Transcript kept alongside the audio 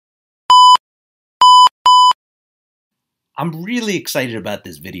I'm really excited about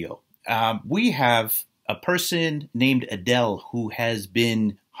this video. We have a person named Adele who has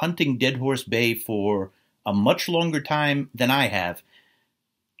been hunting Dead Horse Bay for a much longer time than I have.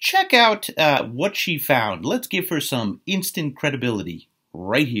 Check out what she found. Let's give her some instant credibility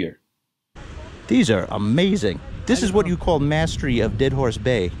right here. These are amazing. This is what you call mastery of Dead Horse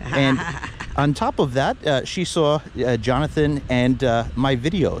Bay. And on top of that, she saw Jonathan and my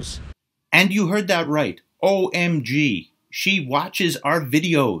videos. And you heard that right. OMG. She watches our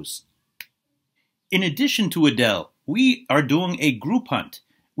videos. In addition to Adele, we are doing a group hunt.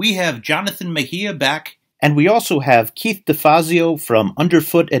 We have Jonathan Mejia back, and we also have Keith DeFazio from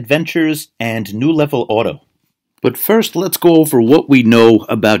Underfoot Adventures and New Level Auto. But first, let's go over what we know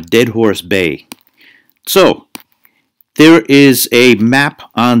about Dead Horse Bay. So, there is a map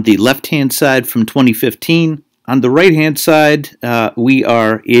on the left-hand side from 2015. On the right-hand side, we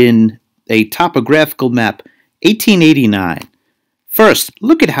are in a topographical map, 1889. First,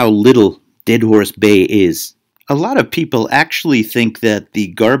 look at how little Dead Horse Bay is. A lot of people actually think that the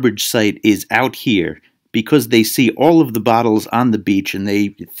garbage site is out here because they see all of the bottles on the beach and they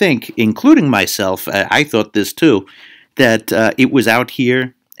think, including myself, I thought this too, that it was out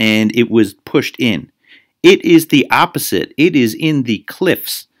here and it was pushed in. It is the opposite. It is in the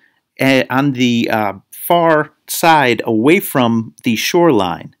cliffs on the far side away from the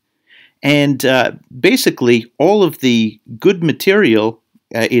shoreline. And basically, all of the good material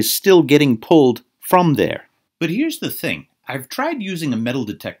is still getting pulled from there. But here's the thing. I've tried using a metal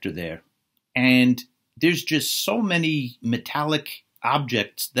detector there, and there's just so many metallic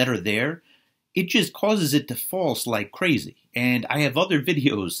objects that are there, it just causes it to false like crazy. And I have other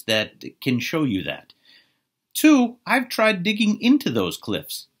videos that can show you that. Two, I've tried digging into those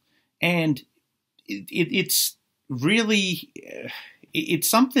cliffs, and it's really... It's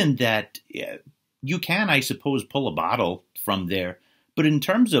something that you can, I suppose, pull a bottle from there. But in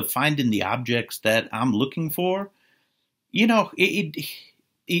terms of finding the objects that I'm looking for, you know,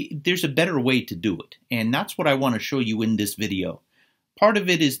 there's a better way to do it. And that's what I want to show you in this video. Part of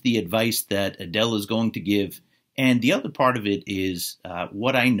it is the advice that Adele is going to give. And the other part of it is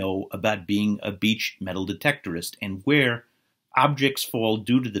what I know about being a beach metal detectorist and where objects fall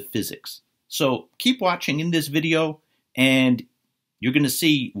due to the physics. So keep watching in this video, and you're going to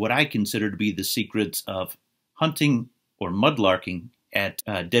see what I consider to be the secrets of hunting or mudlarking at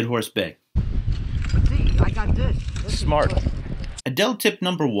Dead Horse Bay. See, I got this. Smart. Adele tip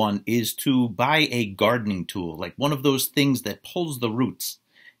number one is to buy a gardening tool, like one of those things that pulls the roots.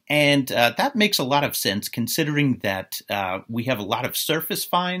 And that makes a lot of sense considering that we have a lot of surface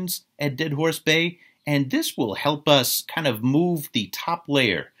finds at Dead Horse Bay, and this will help us kind of move the top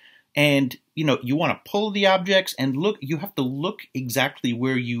layer. And, you know, you want to pull the objects and look, you have to look exactly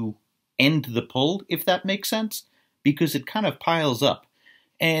where you end the pull, if that makes sense, because it kind of piles up.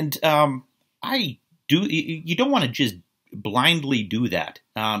 And you don't want to just blindly do that.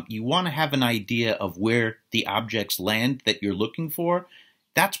 You want to have an idea of where the objects land that you're looking for.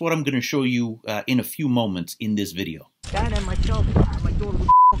 That's what I'm going to show you in a few moments in this video. Dad and myself, my daughter was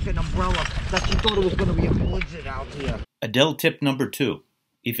fucking umbrella that she thought it was going to be a blizzard out here. Adele tip number two.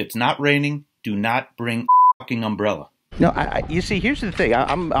 If it's not raining, do not bring a fucking umbrella. No, you see, here's the thing.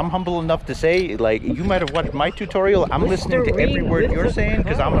 I'm humble enough to say, like, you might have watched my tutorial. I'm listening to every word you're saying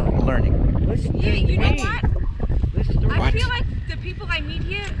because I'm learning. Yeah, you know what? I What? feel like the people I meet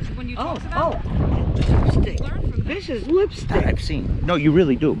here, when you talk about, Lipstick. learn from them. This is lipstick. I've seen. No, you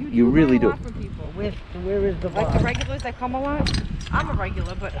really do. You really learn a do. lot from people. Where is the Like the box? regulars that come a lot. I'm a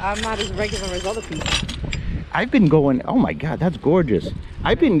regular, but I'm not as regular as other people. I've been going, oh my God, that's gorgeous.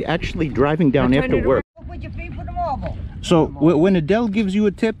 I've been actually driving down after work. Look with your feet for the marble. So when Adele gives you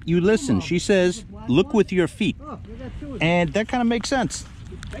a tip, you listen. She says, look with your feet. And that kind of makes sense.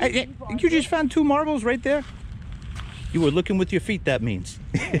 Hey, you just found two marbles right there? You were looking with your feet, that means.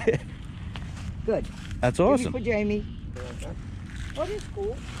 Good. That's Give me awesome. for Jamie. Oh, that's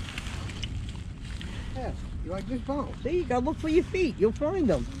cool. Yeah, you like this bone? See, you gotta look for your feet. You'll find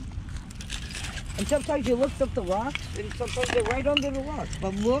them. And sometimes you look up the rocks, and sometimes they're right under the rocks.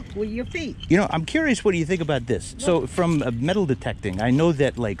 But look with your feet. You know, I'm curious what do you think about this? So from metal detecting, I know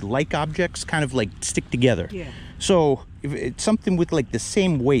that like objects kind of like stick together. Yeah. So if it's something with like the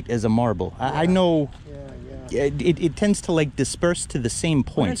same weight as a marble. I know it tends to like disperse to the same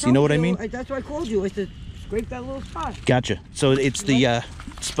points. You know what I mean? That's why I called you. Is to scrape that little spot. Gotcha. So it's the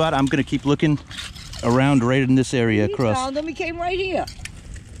spot I'm going to keep looking around right in this area He across. found them. He came right here.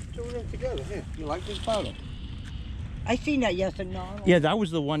 Two of them together. Here, you like this photo? I seen that yesterday. No, Yeah, that was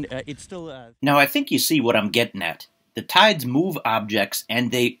the one. It's still... Now, I think you see what I'm getting at. The tides move objects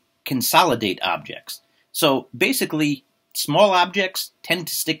and they consolidate objects. So basically, Small objects tend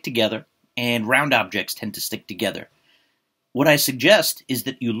to stick together, and round objects tend to stick together. What I suggest is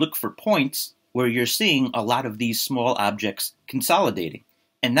that you look for points where you're seeing a lot of these small objects consolidating,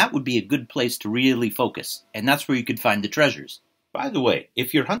 and that would be a good place to really focus, and that's where you could find the treasures. By the way,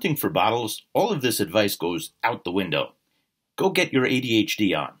 if you're hunting for bottles, all of this advice goes out the window. Go get your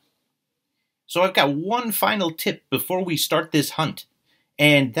ADHD on. So I've got one final tip before we start this hunt,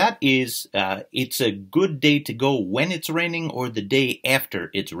 and that is it's a good day to go when it's raining or the day after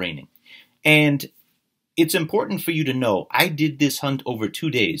it's raining. And it's important for you to know, I did this hunt over 2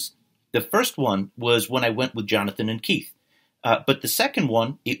 days. The first one was when I went with Jonathan and Keith. But the second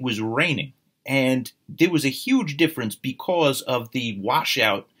one, it was raining. And there was a huge difference because of the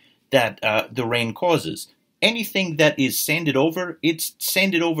washout that the rain causes. Anything that is sanded over, it's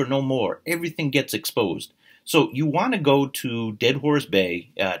sanded over no more. Everything gets exposed. So you want to go to Dead Horse Bay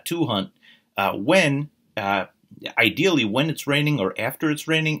to hunt ideally when it's raining or after it's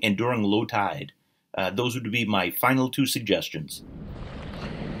raining and during low tide. Those would be my final 2 suggestions.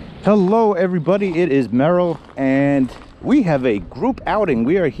 Hello everybody, it is Merrill, and we have a group outing.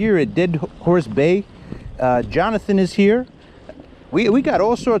 We are here at Dead Horse Bay. Jonathan is here. We got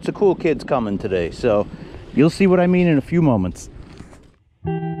all sorts of cool kids coming today, so you'll see what I mean in a few moments.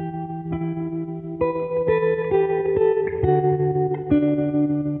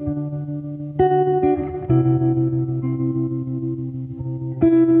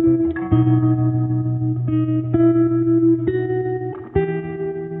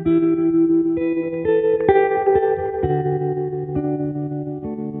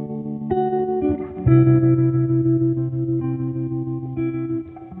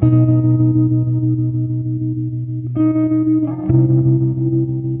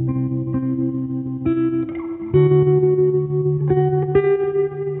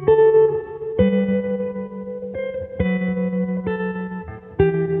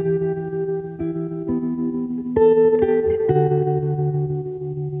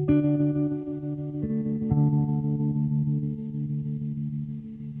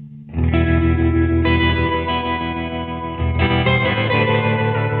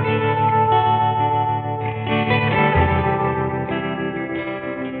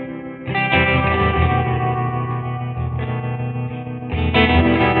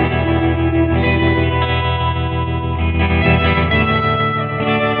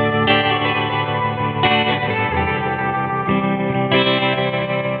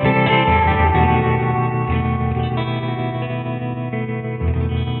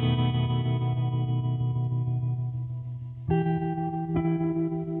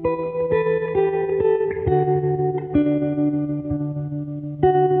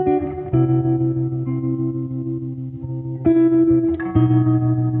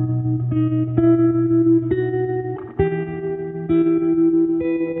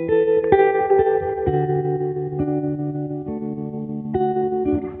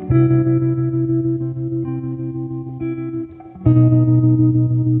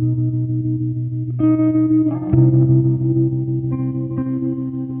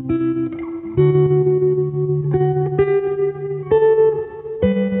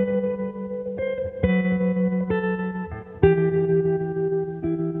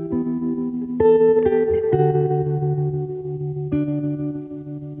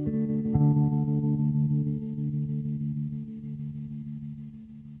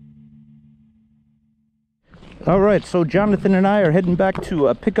 All right, so Jonathan and I are heading back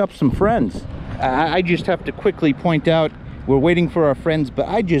to pick up some friends. I just have to quickly point out, we're waiting for our friends, but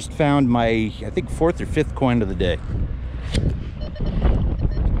I just found my, I think, 4th or 5th coin of the day.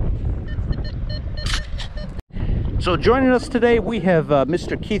 So joining us today, we have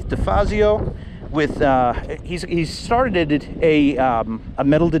Mr. Keith DeFazio with, he's started a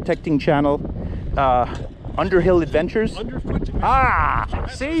metal detecting channel, Underhill Adventures. Ah,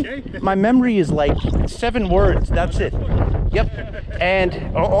 see? My memory is like 7 words, that's it. Yep.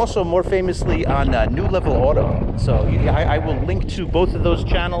 And also more famously on New Level Auto. So I will link to both of those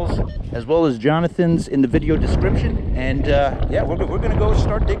channels as well as Jonathan's in the video description. And yeah, we're gonna go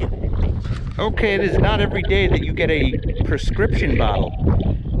start digging. Okay, it is not every day that you get a prescription bottle.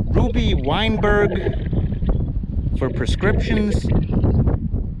 Ruby Weinberg for prescriptions.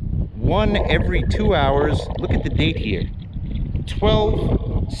 1 every 2 hours. Look at the date here.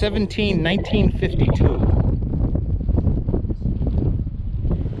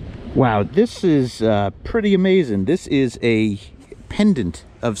 12/17/1952. Wow, this is pretty amazing. This is a pendant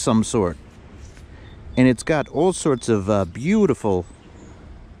of some sort. And it's got all sorts of beautiful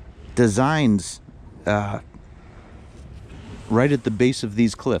designs right at the base of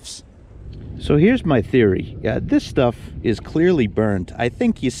these cliffs. So here's my theory. This stuff is clearly burnt. I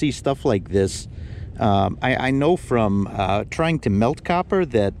think you see stuff like this. I know from trying to melt copper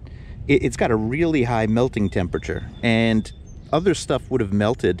that it's got a really high melting temperature, and other stuff would have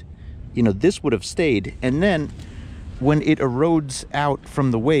melted. You know, this would have stayed, and then when it erodes out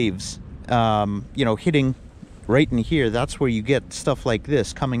from the waves, you know, hitting right in here, that's where you get stuff like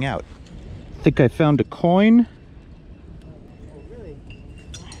this coming out. I think I found a coin.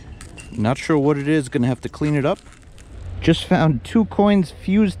 Not sure what it is, gonna have to clean it up. Just found 2 coins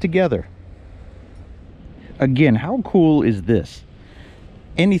fused together. Again, how cool is this?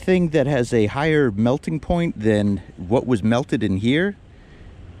 Anything that has a higher melting point than what was melted in here.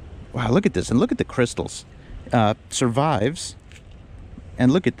 Wow, look at this, and look at the crystals. Survives,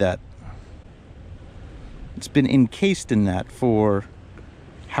 and look at that. It's been encased in that for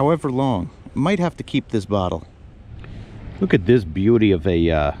however long. Might have to keep this bottle. Look at this beauty of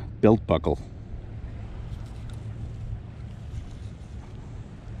a belt buckle.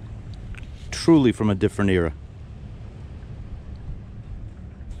 Truly from a different era.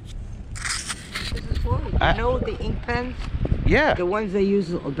 You know the ink pens? Yeah. The ones they use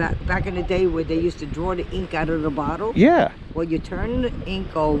back in the day where they used to draw the ink out of the bottle? Yeah. Well, you turn the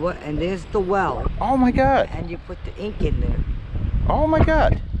ink over and there's the well. Oh my God. And you put the ink in there. Oh my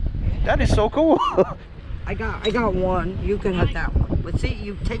God. That is so cool. I got one. You can have that one. But see,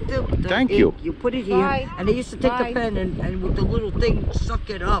 you take the Thank ink, you. You put it here, Bye. and they used to take the pen and with the little thing suck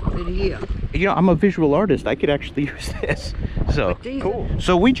it up in here. You know, I'm a visual artist. I could actually use this. So these cool.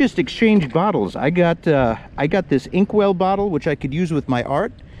 So we just exchanged bottles. I got this inkwell bottle, which I could use with my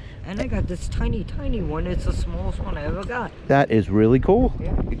art. And I got this tiny one. It's the smallest one I ever got. That is really cool.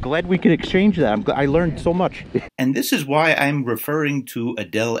 Yeah. Glad we could exchange that. I learned so much. And this is why I'm referring to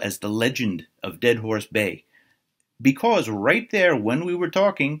Adele as the legend of Dead Horse Bay. Because right there, when we were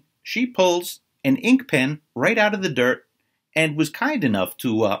talking, she pulls an ink pen right out of the dirt and was kind enough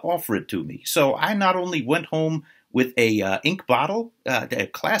to offer it to me. So I not only went home with a ink bottle, a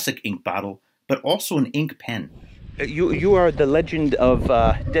classic ink bottle, but also an ink pen. You are the legend of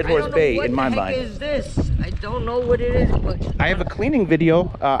Dead Horse Bay in my mind. What the heck is this? I don't know what it is, but I have a cleaning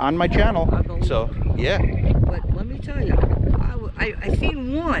video on my channel. So yeah. But let me tell you, I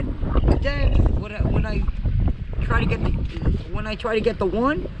seen one, but then when I try to get the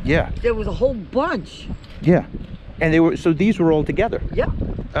one, Yeah. there was a whole bunch. Yeah. And these were all together.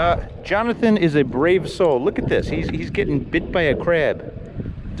 Yep. Jonathan is a brave soul. Look at this. He's getting bit by a crab.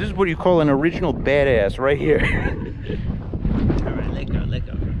 This is what you call an original badass right here. All right, let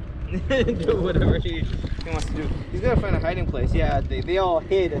go. Do whatever he wants to do. He's gonna find a hiding place. Yeah, they all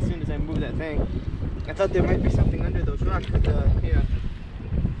hid as soon as I moved that thing. I thought there might be something under those rocks, but yeah.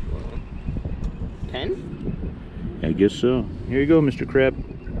 Pen? I guess so. Here you go, Mr. Crab.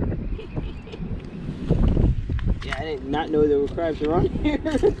 Yeah, I did not know there were crabs around here.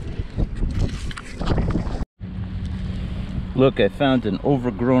 Look, I found an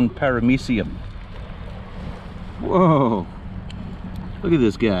overgrown paramecium. Whoa. Look at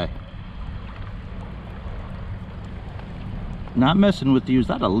this guy. Not messing with you. Is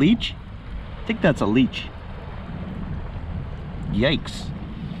that a leech? I think that's a leech. Yikes.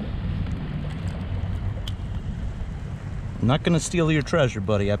 I'm not gonna steal your treasure,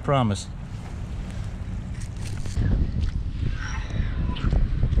 buddy, I promise.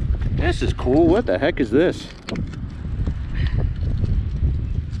 This is cool. What the heck is this?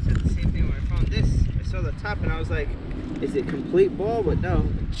 The same thing when I found this. I saw the top and I was like, is it complete ball? But no,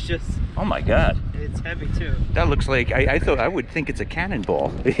 it's just, Oh my God. it's heavy too. That looks like, I thought I would think it's a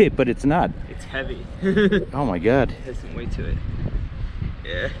cannonball, but it's not. It's heavy. Oh my God. It has some weight to it.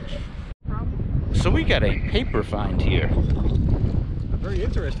 Yeah. So we got a paper find here. A very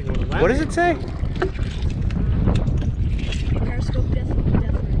interesting one. What does it say? Periscope death.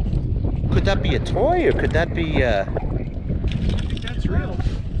 Could that be a toy, or could that be I think that's real.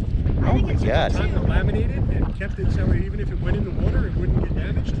 oh my God. Time to laminate it and kept it so even if it went in the water, it wouldn't get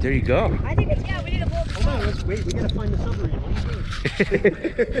damaged. There you go. I think it's, yeah, we need a blow. Hold on, let's wait. We gotta find the Soveriegn.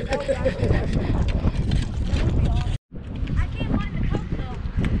 I can't find the Coke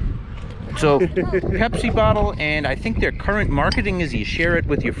though. So Pepsi bottle, and I think their current marketing is you share it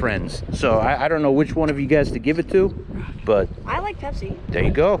with your friends. So I don't know which one of you guys to give it to, but I like Pepsi. there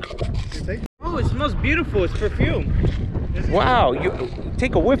you go. Oh, it smells beautiful. It's perfume. Wow, you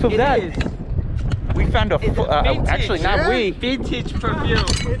take a whiff of that. It is. We found a actually not we. Vintage perfume.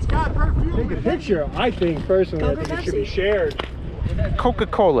 It's got perfume. Take a picture. I think personally, I Coke or think it should be Pepsi? shared.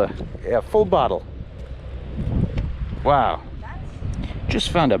 Coca-Cola, yeah, full bottle. Wow. Just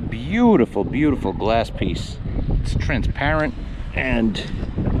found a beautiful, beautiful glass piece. It's transparent and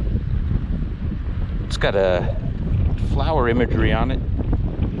got a flower imagery on it.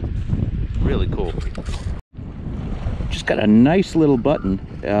 Really cool. Just got a nice little button.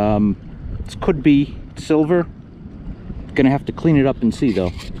 This could be silver. Gonna have to clean it up and see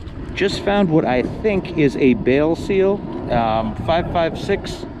though. Just found what I think is a bale seal,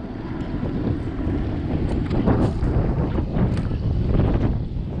 556.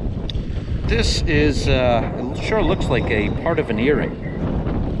 This is, it sure looks like a part of an earring.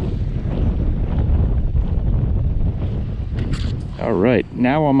 All right,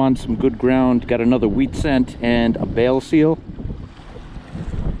 now I'm on some good ground. Got another wheat scent and a bale seal.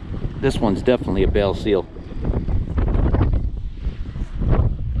 This one's definitely a bale seal.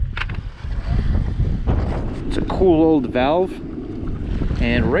 It's a cool old valve.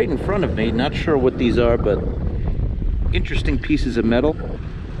 And right in front of me, not sure what these are, but interesting pieces of metal.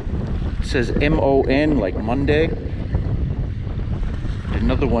 It says M-O-N, like Monday.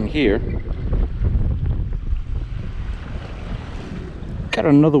 Another one here. Got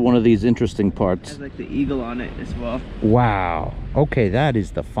another one of these interesting parts. Has like the eagle on it as well. Wow. Okay, that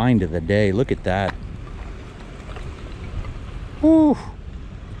is the find of the day. Look at that. Whew.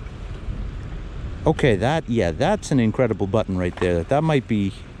 Okay, that's an incredible button right there. That might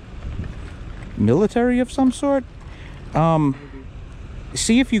be military of some sort.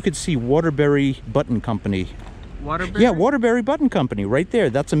 See if you could see Waterbury Button Company. Waterbury? Yeah, Waterbury Button Company right there.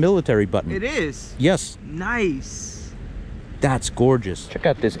 That's a military button. It is? Yes. Nice. That's gorgeous. Check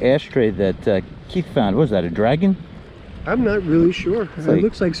out this ashtray that Keith found. What was that, a dragon? I'm not really sure. It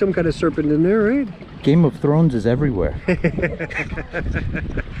looks like some kind of serpent in there, right? Game of Thrones is everywhere.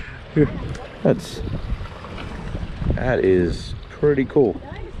 That is pretty cool.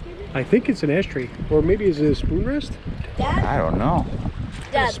 I think it's an ashtray, or maybe it's a spoon rest. I don't know.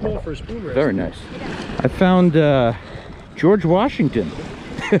 It's small for a spoon rest. Very nice. I found George Washington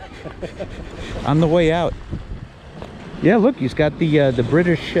on the way out. Yeah, look, he's got the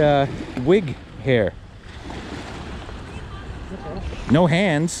British wig hair. No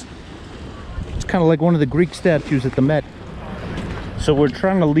hands. It's kind of like one of the Greek statues at the Met. So we're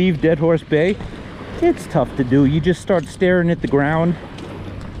trying to leave Dead Horse Bay. It's tough to do. You just start staring at the ground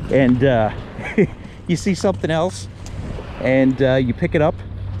and you see something else and you pick it up.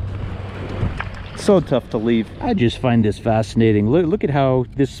 So tough to leave. I just find this fascinating. Look at how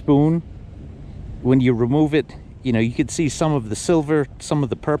this spoon, when you remove it, you know, you can see some of the silver, some of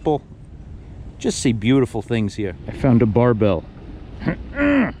the purple. Just see beautiful things here. I found a barbell.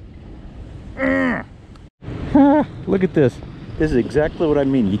 Look at this. This is exactly what I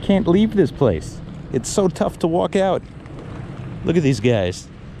mean. You can't leave this place. It's so tough to walk out. Look at these guys.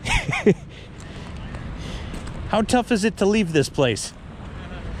 How tough is it to leave this place?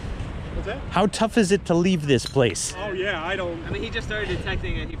 What's that? How tough is it to leave this place? Oh yeah, I don't. I mean, he just started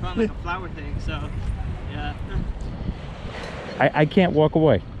detecting it. He found like a flower thing, so yeah. I can't walk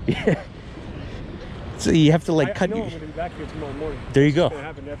away. So you have to like cut. I know I'm gonna be back here tomorrow morning. There you go.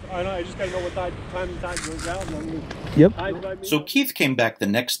 I know. I just gotta know what time the tide goes out. And Yep. So Keith came back the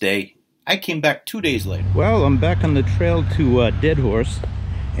next day. I came back 2 days later. Well, I'm back on the trail to Dead Horse,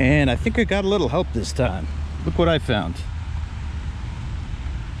 and I think I got a little help this time. Look what I found.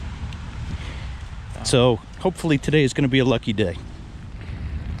 So hopefully today is going to be a lucky day.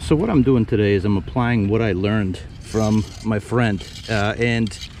 So what I'm doing today is I'm applying what I learned from my friend,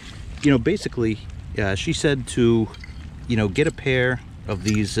 and you know, basically she said to, you know, get a pair of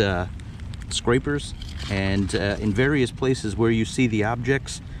these scrapers, and in various places where you see the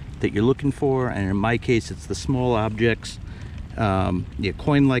objects that you're looking for, and in my case it's the small objects,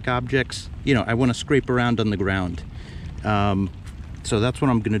 coin-like objects, you know, I want to scrape around on the ground. So that's what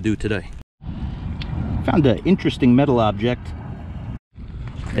I'm going to do today. Found an interesting metal object.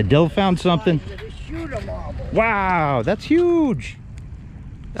 Adele found something. Wow, that's huge.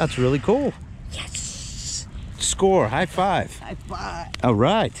 That's really cool. Yes. Score, high five. High five. All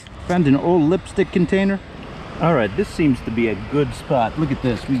right. Found an old lipstick container. All right, this seems to be a good spot. Look at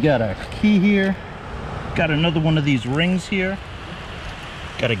this. We got a key here. Got another one of these rings here.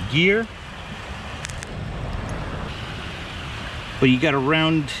 Got a gear. But you got a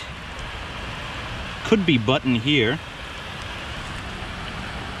round, could be button here.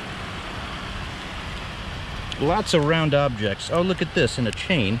 Lots of round objects. Oh, look at this, in a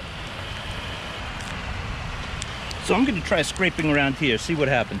chain. So I'm gonna try scraping around here, see what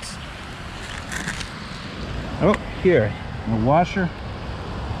happens. Oh, here, a washer.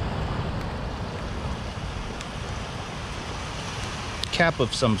 Cap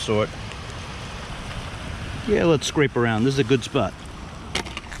of some sort. Yeah, let's scrape around. This is a good spot.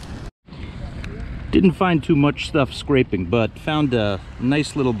 Didn't find too much stuff scraping, but found a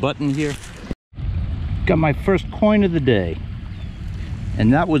nice little button here. Got my first coin of the day.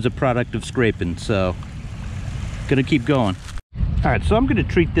 And that was a product of scraping, so gonna keep going. All right, so I'm gonna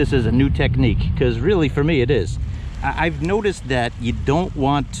treat this as a new technique, because really for me it is. I've noticed that you don't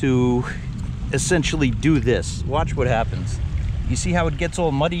want to essentially do this. Watch what happens. You see how it gets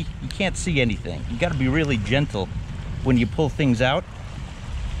all muddy? You can't see anything. You gotta be really gentle when you pull things out.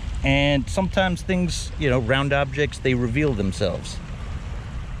 And sometimes things, you know, round objects, they reveal themselves.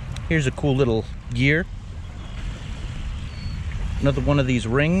 Here's a cool little gear. Another one of these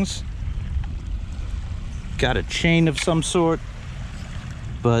rings. Got a chain of some sort.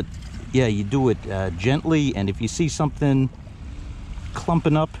 But yeah, you do it gently, and if you see something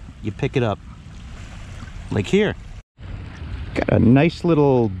clumping up, you pick it up. Like here. Got a nice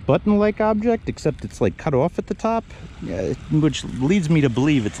little button-like object, except it's like cut off at the top, which leads me to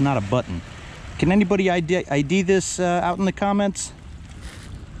believe it's not a button. Can anybody ID this out in the comments?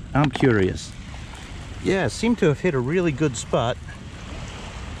 I'm curious. Yeah, seem to have hit a really good spot.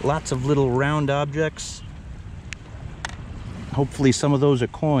 Lots of little round objects. Hopefully some of those are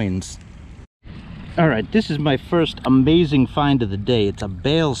coins. All right, this is my first amazing find of the day. It's a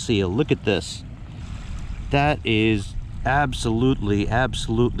bale seal. Look at this. That is absolutely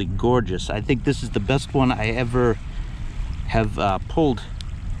gorgeous. I think this is the best one I ever have pulled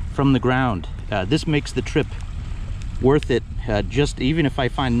from the ground. This makes the trip worth it, just even if I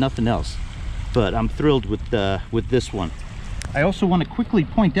find nothing else. But I'm thrilled with this one. I also want to quickly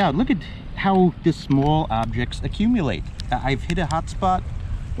point out, look at how the small objects accumulate. I've hit a hot spot.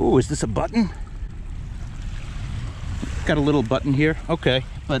 Oh, is this a button? Got a little button here. Okay,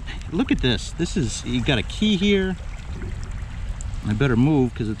 but look at this. This is, you got a key here. I better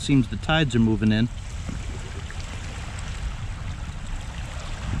move because it seems the tides are moving in.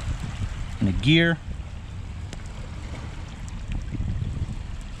 And a gear.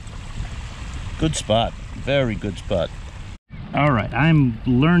 Good spot, very good spot. All right, I'm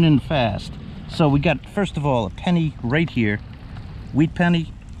learning fast. So we got, first of all, a penny right here, wheat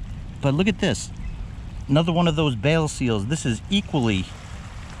penny. But look at this, another one of those bale seals. This is equally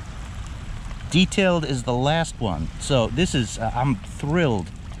detailed as the last one. So this is, I'm thrilled.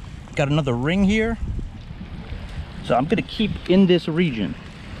 Got another ring here. So I'm gonna keep in this region.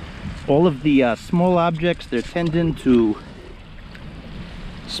 All of the small objects, they're tending to,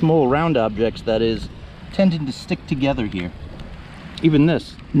 small round objects that is, tending to stick together here. Even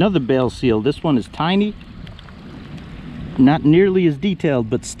this, another bale seal. This one is tiny. Not nearly as detailed,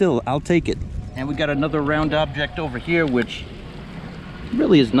 but still, I'll take it. And we got another round object over here, which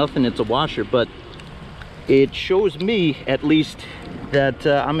really is nothing, it's a washer, but it shows me, at least, that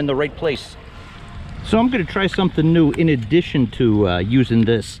I'm in the right place. So I'm gonna try something new in addition to using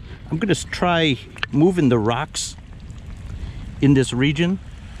this. I'm gonna try moving the rocks in this region.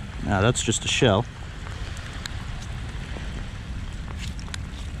 That's just a shell.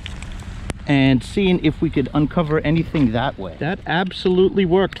 And seeing if we could uncover anything that way. That absolutely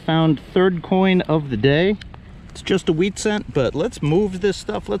worked. Found third coin of the day. It's just a wheat cent, but let's move this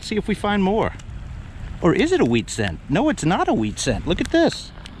stuff. Let's see if we find more. Or is it a wheat cent? No, it's not a wheat cent. Look at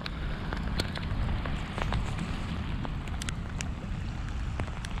this.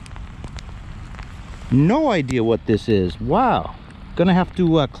 No idea what this is. Wow. Gonna have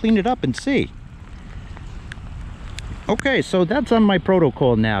to clean it up and see. Okay, so that's on my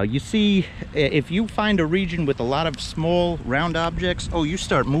protocol now. You see, if you find a region with a lot of small round objects, oh, you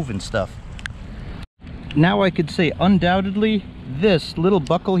start moving stuff. Now I could say undoubtedly this little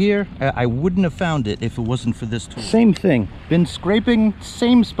buckle here, I wouldn't have found it if it wasn't for this tool. Same thing, been scraping,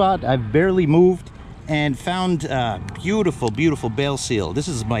 same spot, I've barely moved, and found a beautiful bale seal. This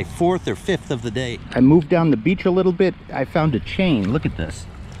is my fourth or fifth of the day. I moved down the beach a little bit. I found a chain. Look at this.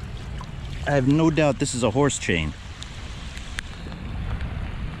 I have no doubt this is a horse chain.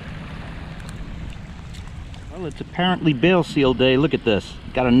 Well, it's apparently bale seal day. Look at this.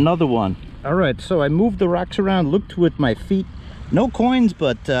 Got another one. All right, so I moved the rocks around, looked with my feet. No coins,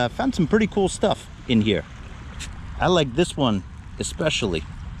 but found some pretty cool stuff in here. I like this one especially.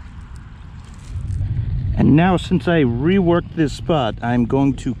 And now, since I reworked this spot, I'm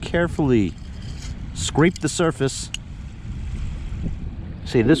going to carefully scrape the surface.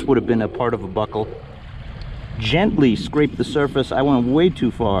 See, this would have been a part of a buckle. Gently scrape the surface. I went way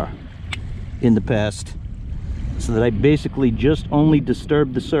too far in the past, so that I basically just only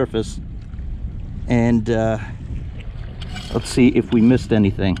disturbed the surface. And let's see if we missed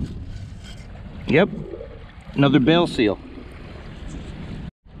anything. Yep, another bale seal.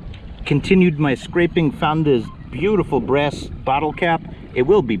 Continued my scraping, found this beautiful brass bottle cap. It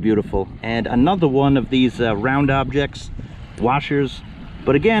will be beautiful. And another one of these round objects, washers.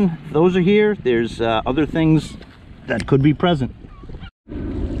 But again, those are here. There's other things that could be present.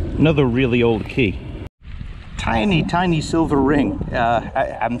 Another really old key. Tiny, tiny silver ring.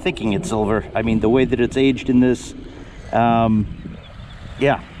 I'm thinking it's silver. I mean, the way that it's aged in this.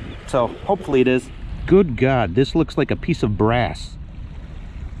 Yeah, so hopefully it is. Good God, this looks like a piece of brass.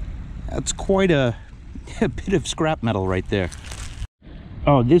 That's quite a bit of scrap metal right there.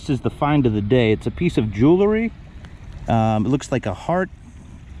 Oh, this is the find of the day. It's a piece of jewelry. It looks like a heart.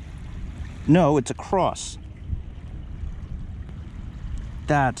 No, it's a cross.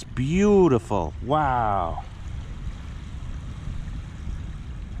 That's beautiful. Wow.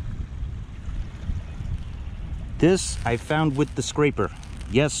 This I found with the scraper.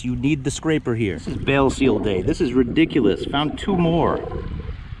 Yes, you need the scraper here. This is bale seal day. This is ridiculous. Found 2 more.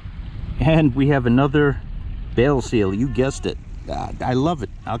 And we have another bale seal. You guessed it. I love it.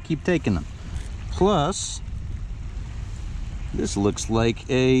 I'll keep taking them. Plus, this looks like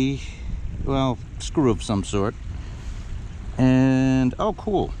a, well, screw of some sort. And, oh,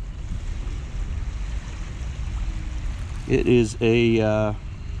 cool. It is a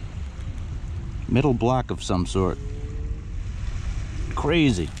metal block of some sort.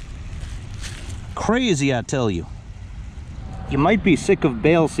 Crazy. Crazy, I tell you. You might be sick of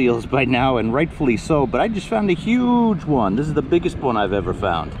bale seals by now, and rightfully so, but I just found a huge one. This is the biggest one I've ever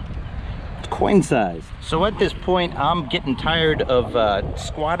found. It's coin size. So at this point, I'm getting tired of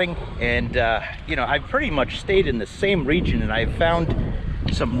squatting, and you know, I've pretty much stayed in the same region, and I've found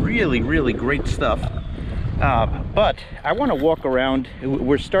some really, really great stuff. But I want to walk around.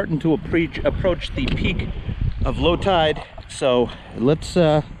 We're starting to approach the peak of low tide, so let's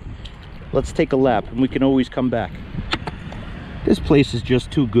take a lap, and we can always come back. This place is just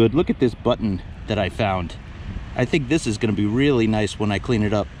too good. Look at this button that I found. I think this is going to be really nice when I clean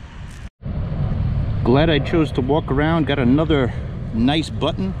it up. Glad I chose to walk around. Got another nice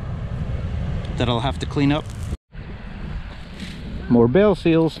button that I'll have to clean up. More bale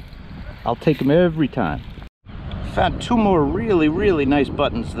seals. I'll take them every time. Found 2 more really, really nice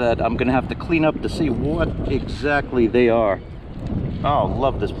buttons that I'm going to have to clean up to see what exactly they are. Oh,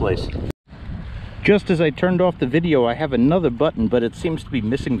 love this place. Just as I turned off the video, I have another button, but it seems to be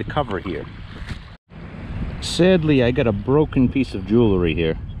missing the cover here. Sadly, I got a broken piece of jewelry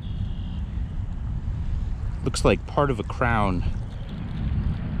here. Looks like part of a crown.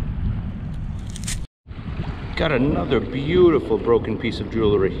 Got another beautiful broken piece of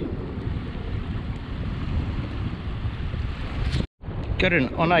jewelry. Got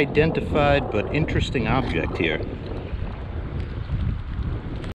an unidentified but interesting object here.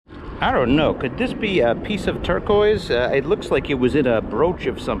 I don't know, could this be a piece of turquoise? It looks like it was in a brooch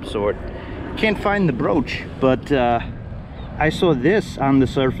of some sort. Can't find the brooch, but I saw this on the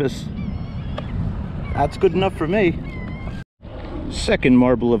surface. That's good enough for me. Second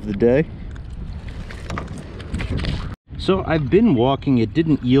marble of the day. So I've been walking. It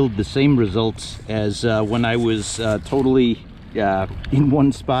didn't yield the same results as when I was totally in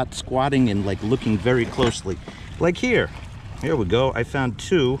one spot squatting and like looking very closely. Like here we go. I found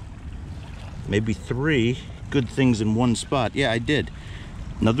 2, maybe 3 good things in one spot. Yeah, I did.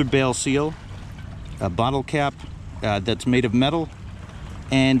 Another bale seal, a bottle cap that's made of metal,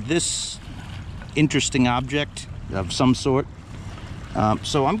 and this interesting object of some sort.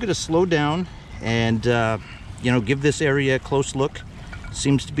 So I'm gonna slow down and you know, give this area a close look.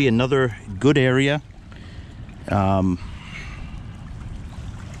 Seems to be another good area.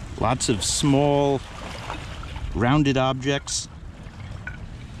 Lots of small rounded objects.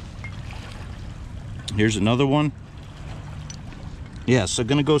 Here's another one. Yeah, so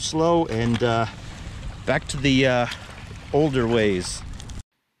gonna go slow and back to the older ways.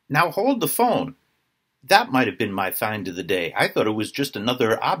 Now hold the phone. That might have been my find of the day. I thought it was just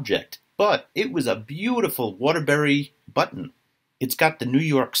another object, but it was a beautiful Waterbury button. It's got the New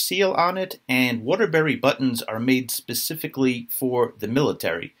York seal on it, and Waterbury buttons are made specifically for the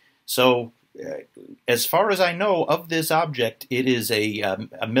military. So, as far as I know of this object, it is a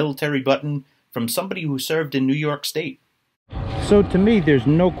military button from somebody who served in New York State. So to me, there's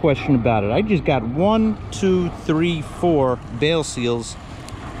no question about it. I just got 1, 2, 3, 4 bale seals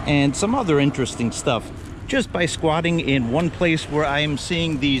and some other interesting stuff just by squatting in one place where I am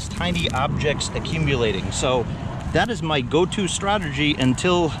seeing these tiny objects accumulating. So that is my go-to strategy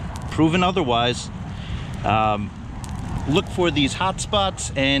until proven otherwise. Look for these hot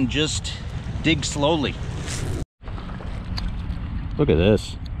spots and just dig slowly. Look at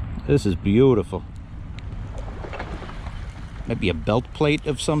this. This is beautiful. Maybe a belt plate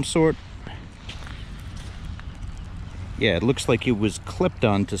of some sort. Yeah, it looks like it was clipped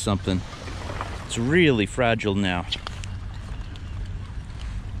onto something. It's really fragile now.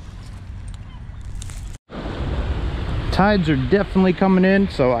 Tides are definitely coming in,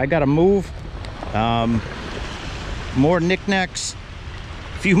 so I gotta move. More knickknacks,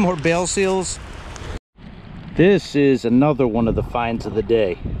 a few more bale seals. This is another one of the finds of the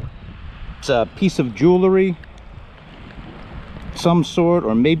day. It's a piece of jewelry, some sort,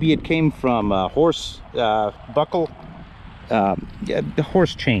 or maybe it came from a horse buckle, yeah, the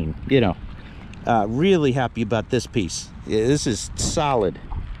horse chain, you know. Really happy about this piece. Yeah, this is solid.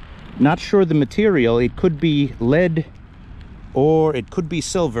 Not sure the material. It could be lead or it could be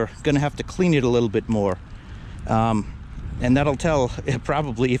silver. Gonna have to clean it a little bit more. And that'll tell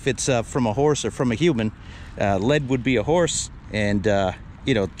probably if it's from a horse or from a human. Lead would be a horse, and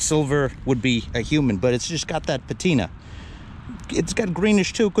you know, silver would be a human, but it's just got that patina. It's got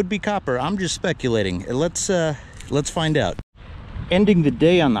greenish too, could be copper. I'm just speculating. Let's find out. Ending the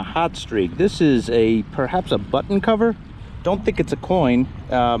day on the hot streak. This is perhaps a button cover. Don't think it's a coin,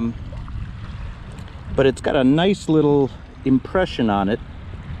 but it's got a nice little impression on it.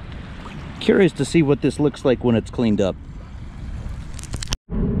 Curious to see what this looks like when it's cleaned up.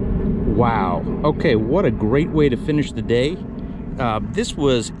 Wow. Okay, what a great way to finish the day. This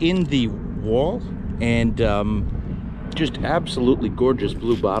was in the wall, and just absolutely gorgeous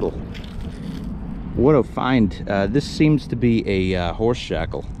blue bottle. What a find. This seems to be a horse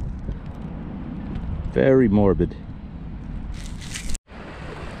shackle. Very morbid.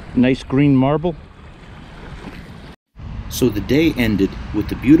 Nice green marble. So the day ended with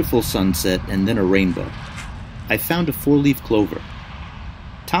the beautiful sunset and then a rainbow. I found a 4-leaf clover.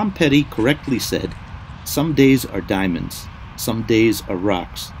 Tom Petty correctly said, "Some days are diamonds, some days are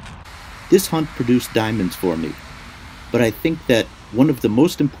rocks." This hunt produced diamonds for me, but I think that one of the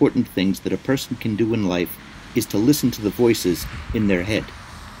most important things that a person can do in life is to listen to the voices in their head.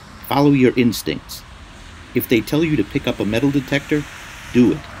 Follow your instincts. If they tell you to pick up a metal detector,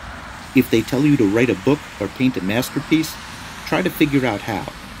 do it. If they tell you to write a book or paint a masterpiece, try to figure out how.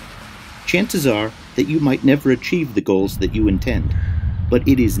 Chances are that you might never achieve the goals that you intend, but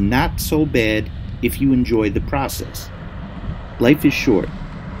it is not so bad if you enjoy the process. Life is short.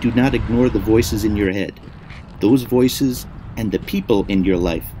 Do not ignore the voices in your head. Those voices and the people in your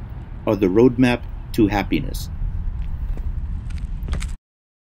life are the roadmap to happiness.